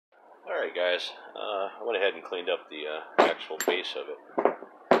Alright guys, I went ahead and cleaned up the actual base of it.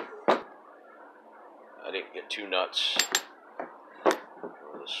 I didn't get too nuts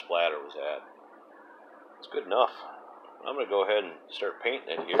where the splatter was at. It's good enough. I'm going to go ahead and start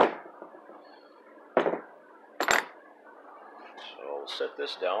painting it here. So we'll set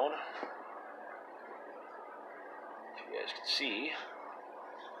this down. If you guys can see.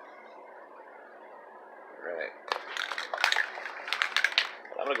 Alright.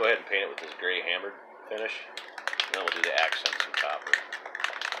 I'm going to go ahead and paint it with this gray hammered finish. And then we'll do the accents in copper.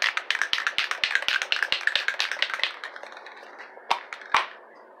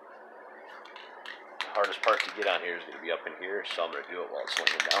 The hardest part to get on here is going to be up in here, so I'm going to do it while it's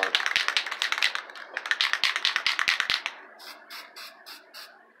laying down.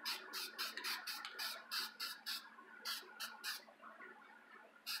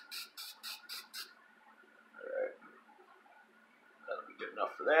 Alright. That'll be good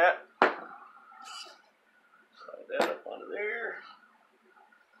enough for that. Slide that up onto there.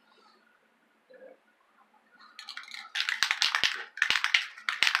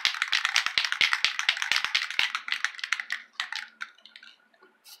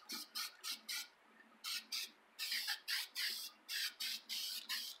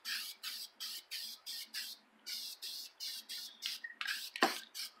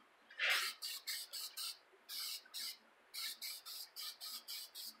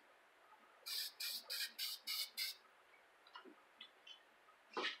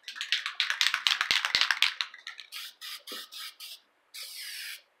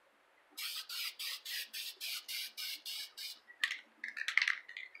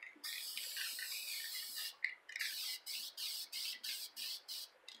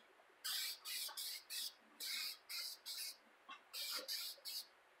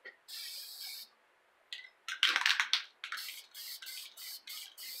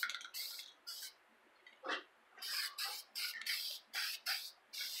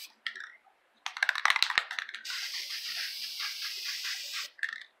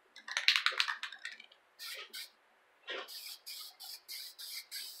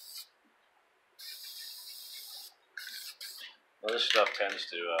 Well, this stuff tends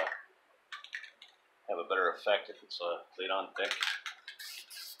to have a better effect if it's laid on thick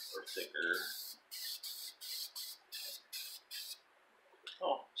or thicker.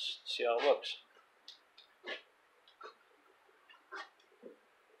 Oh, see how it looks.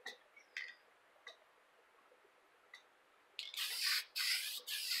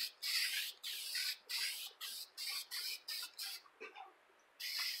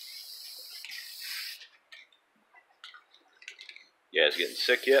 You guys getting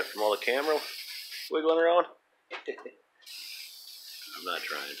sick yet from all the camera wiggling around? I'm not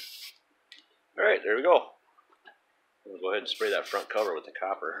trying. Alright, there we go. We'll go ahead and spray that front cover with the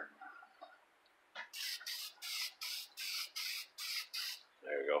copper.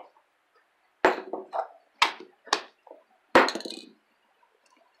 There we go.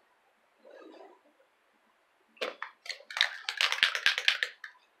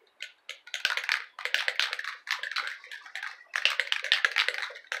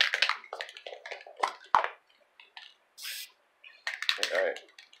 Alright.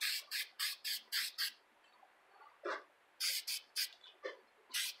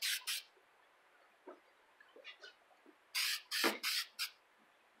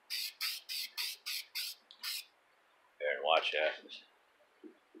 There, and watch that.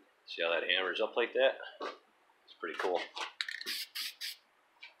 See how that hammers up like that? It's pretty cool.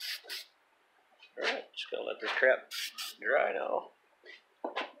 Alright, just gotta let this crap dry now.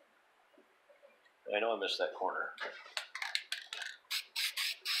 I know I missed that corner.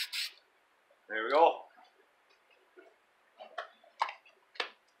 There we go.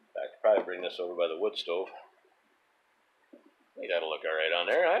 I could probably bring this over by the wood stove. I think that'll look alright on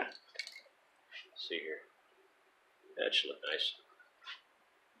there, huh? Let's see here. That should look nice.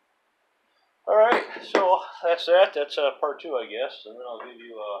 Alright, so that's that. That's part 2, I guess. And then I'll give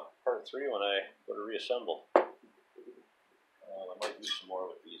you part 3 when I go to reassemble. I might do some more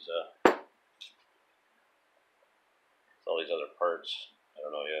with these, all these other parts. I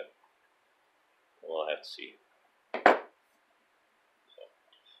don't know yet. We'll have to see. So,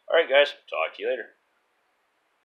 alright guys, talk to you later.